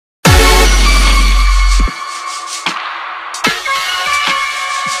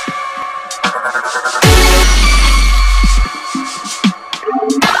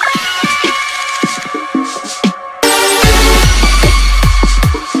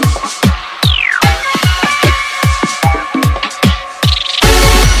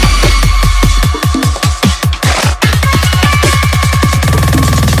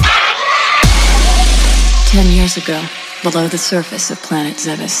ago, below the surface of planet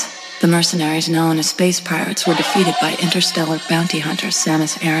Zebes, the mercenaries known as space pirates were defeated by interstellar bounty hunter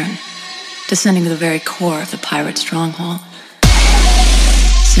Samus Aran. Descending to the very core of the pirate stronghold,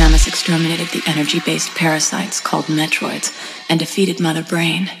 Samus exterminated the energy-based parasites called Metroids and defeated Mother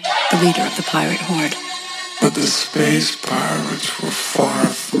Brain, the leader of the pirate horde. But the space pirates were far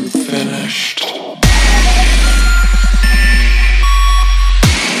from finished.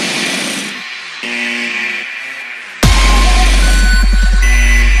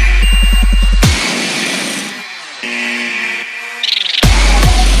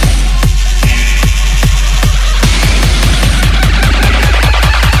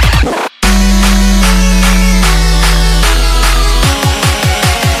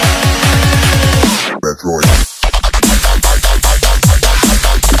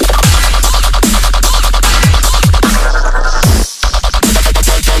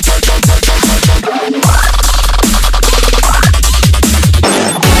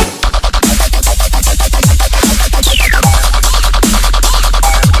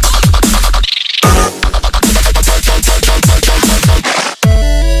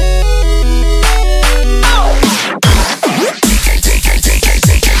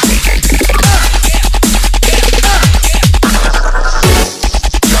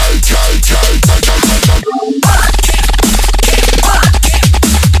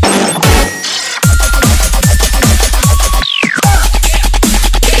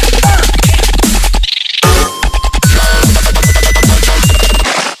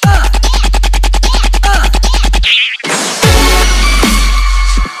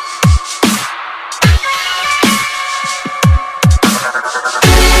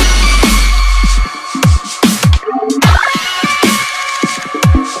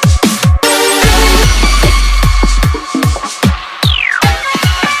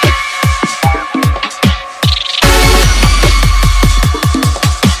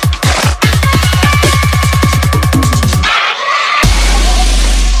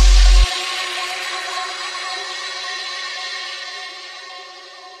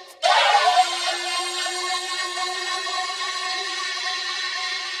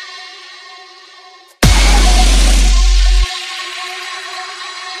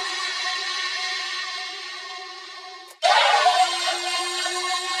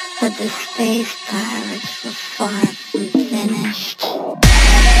 But the space pirates were far from finished.